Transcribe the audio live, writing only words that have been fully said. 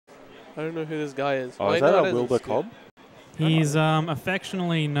I don't know who this guy is. Oh, is that a Wilbur Cobb? He's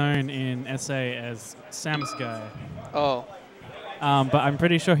affectionately known in SA as SamusGuy. Oh. But I'm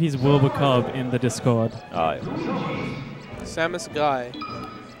pretty sure he's Wilbur Cobb in the Discord. Oh, yeah. SamusGuy.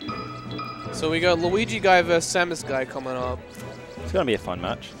 So we got Luigi Guy versus SamusGuy coming up. It's going to be a fun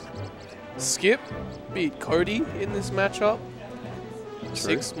match. Skip beat Cody in this matchup. True.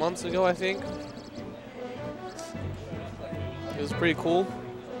 6 months ago, I think. It was pretty cool.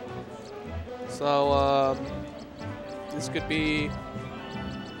 So, this could be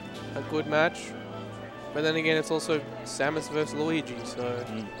a good match. But then again, it's also Samus versus Luigi, so...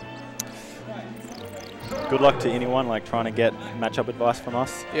 Good luck to anyone like trying to get matchup advice from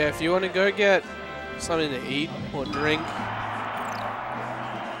us. Yeah, if you want to go get something to eat or drink,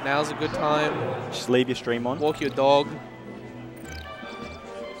 now's a good time. Just leave your stream on. Walk your dog.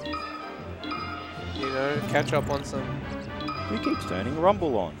 You know, catch up on some... Who keeps turning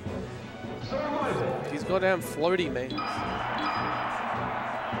Rumble on? These goddamn floaty mains.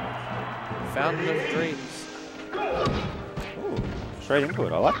 Fountain of Dreams. Ooh, straight into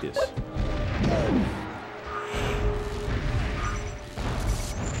it. I like this.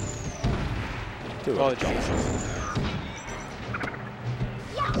 Oh, Jesus.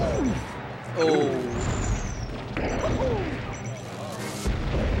 Oh.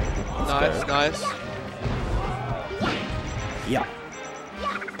 Nice, nice. Yeah.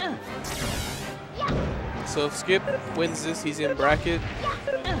 So if Skip wins this, he's in bracket.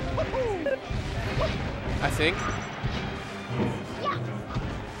 I think.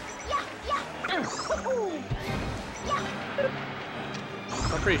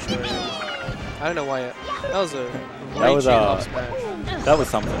 I'm pretty sure. I don't know why. That was a great chin-up smash. That was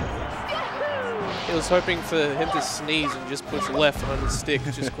something. He was hoping for him to sneeze and just push left on his stick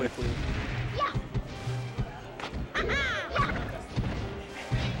just quickly.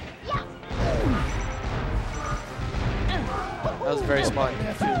 That was very smart.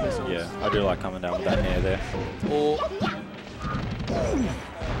 Yeah, I do like coming down with that hair there. Or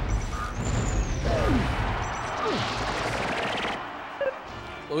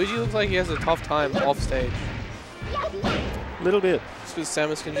Luigi looks like he has a tough time off stage. Little bit. Just because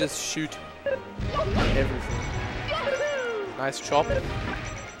Samus can just shoot everything. Nice chop.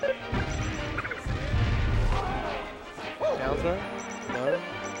 Down throw? No.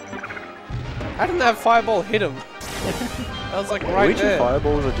 How didn't that fireball hit him? That was like right Luigi there.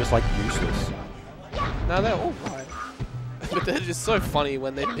 fireballs are just like useless. No, they're all right. But they're just so funny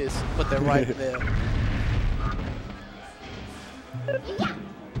when they miss, but they're right there.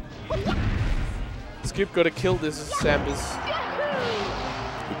 Skip got to kill this Samus.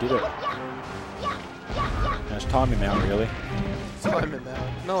 He did it. Just time him out, really. Time him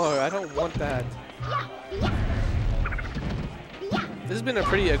out. No, I don't want that. This has been a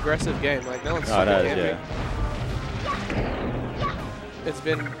pretty aggressive game. Like, no one's super camping. Yeah. It's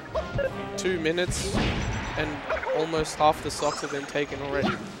been 2 minutes and almost half the stocks have been taken already.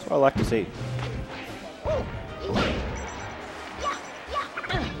 That's what I like to see.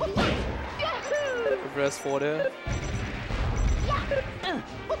 Reverse forward air.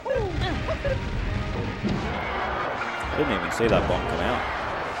 I didn't even see that bomb come out.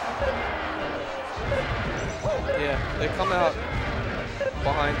 Yeah, they come out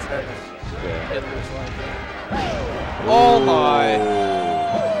behind Samus. Yeah. It looks like it. Oh my!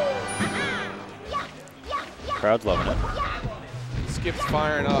 Crowd's loving it. Skip's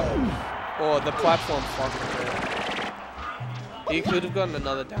firing up. Oh, the platform fucking there. He could have gotten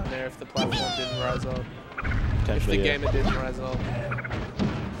another down there if the platform didn't rise up. If the gamer didn't rise up.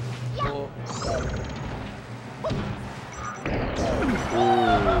 Oh.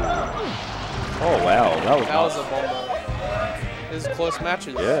 Oh wow, that was a bomber. This is close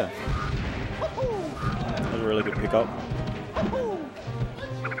matches. Yeah. That was a really good pickup.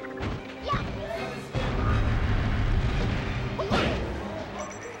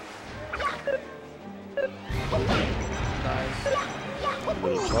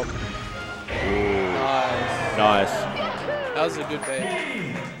 Little chop. Ooh. Nice. Nice. That was a good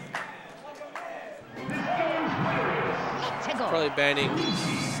bait. Probably banning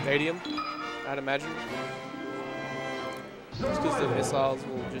Stadium, I'd imagine. Just because the missiles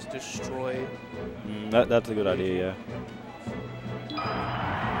will just destroy. That's a good idea, yeah.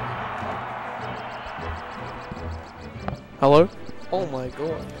 Hello? Oh my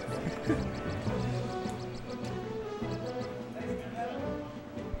god.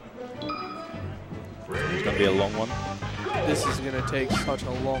 It's going to be a long one. This is going to take such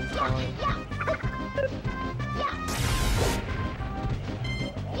a long time.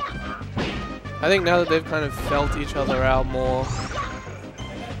 I think now that they've kind of felt each other out more,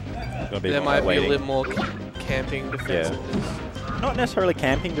 Gotta be there more might be waiting. a little more camping defensiveness. Not necessarily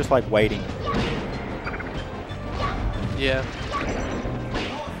camping, just like waiting. Yeah.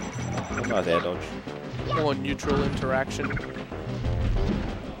 Nice air dodge. More neutral interaction.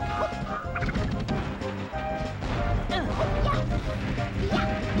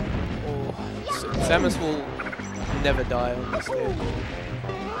 Oh, Samus will never die on this stage.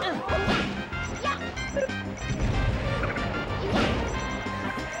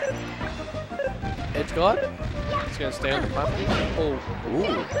 Edge guard. He's gonna stay on the platform. Oh,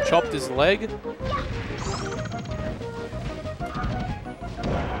 Ooh. chopped his leg.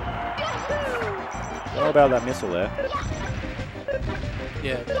 What about that missile there?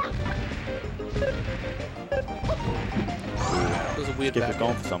 Yeah. It was a weird Skip back is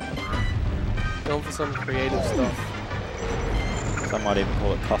going air. for something. Going for some creative stuff. Some might even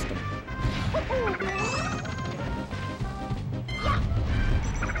call it custom.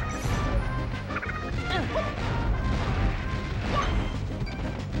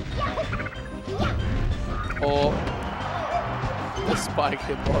 Or the spike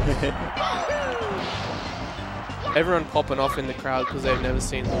hitbox. Everyone popping off in the crowd because they've never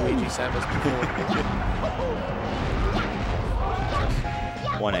seen Luigi Samus before.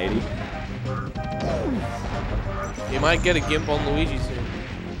 180. You might get a gimp on Luigi soon.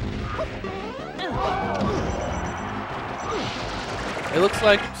 It looks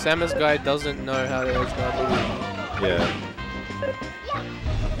like SamusGuy doesn't know how to edge guard Luigi. Yeah.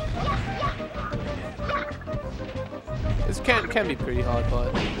 This can be pretty hard,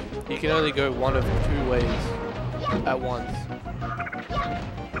 but you can only go one of two ways at once.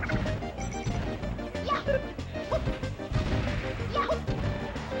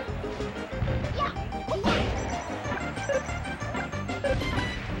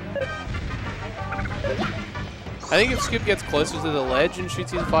 I think if Skip gets closer to the ledge and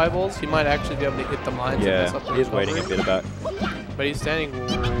shoots his fireballs, he might actually be able to hit the mines and mess up the he's waiting a recovery. bit back. But he's standing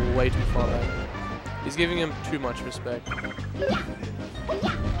way too far back. He's giving him too much respect.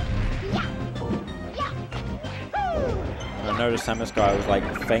 I noticed SamusGuy was like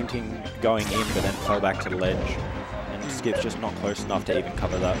fainting going in, but then fell back to the ledge. And Skip's just not close enough to even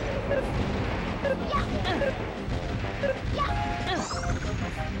cover that.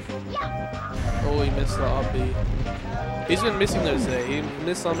 Oh, he missed the up B. He's been missing those today. He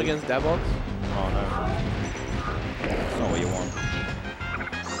missed some against Davox. Oh no. That's not what you want.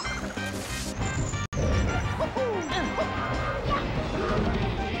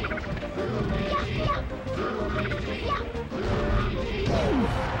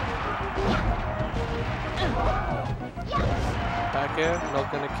 Back air,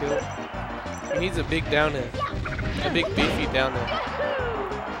 not gonna kill. He needs a big down air. A big beefy down air.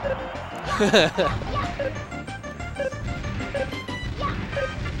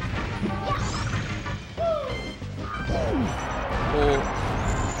 Oh.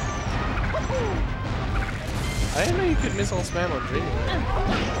 I didn't know you could missile spam on Dream.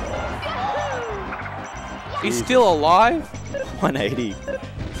 He's still alive? 180.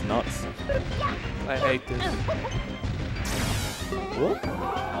 It's nuts. I hate this. Whoop.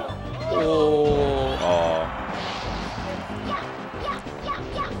 Oh. Oh.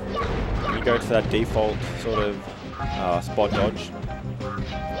 You go to that default sort of spot dodge.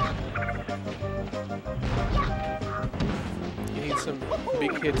 You need some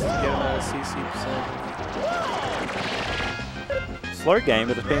big hits to get him out of CC %. Slow game,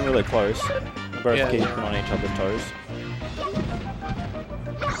 but it's been really close. Both Yeah, keeping yeah. on each other's toes.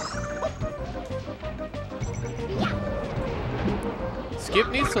 Skip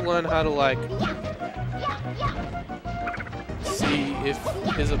needs to learn how to like see if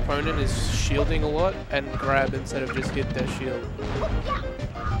his opponent is shielding a lot and grab instead of just hit their shield.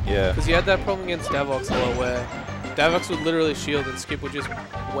 Yeah. Because he had that problem against Davox a lot where Davox would literally shield and Skip would just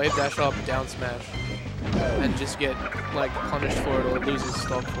wave dash up, down smash, and just get like punished for it or lose his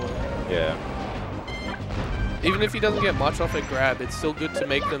stock for it. Yeah. Even if he doesn't get much off a grab, it's still good to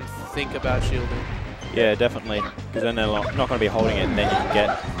make them think about shielding. Yeah, definitely. Because then they're not going to be holding it, and then you can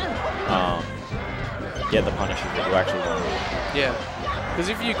get the punishes that you actually want. Yeah. Because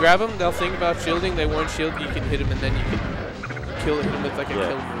if you grab them, they'll think about shielding, they won't shield, you can hit them, and then you can kill him with like a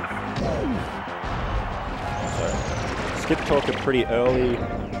kill move. So, Skip took a pretty early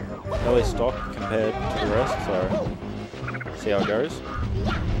stock compared to the rest, so see how it goes.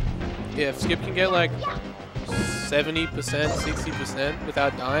 Yeah, if Skip can get like 70%, 60%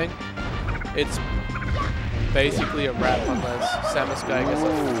 without dying, it's basically a wrap unless SamusGuy gets a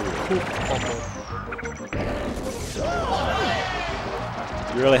cool combo.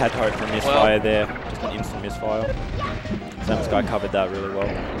 You really had to hope for a misfire there, just an instant misfire. SamusGuy covered that really well.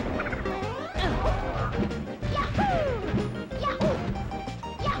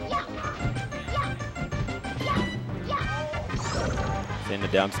 Seeing the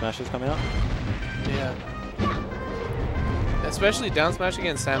down smashes come out. Yeah. Especially down smash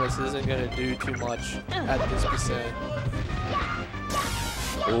against Samus isn't going to do too much at this percent.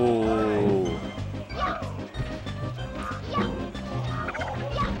 Ooh.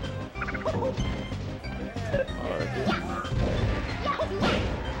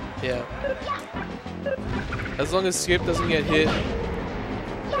 Yeah. As long as Skip doesn't get hit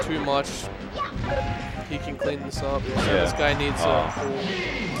too much, he can clean this up. So this guy needs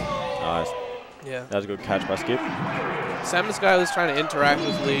Nice. yeah. That was a good catch by Skip. SamusGuy was trying to interact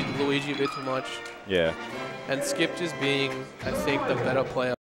with Luigi a bit too much. Yeah. And Skip just being, I think, the better player.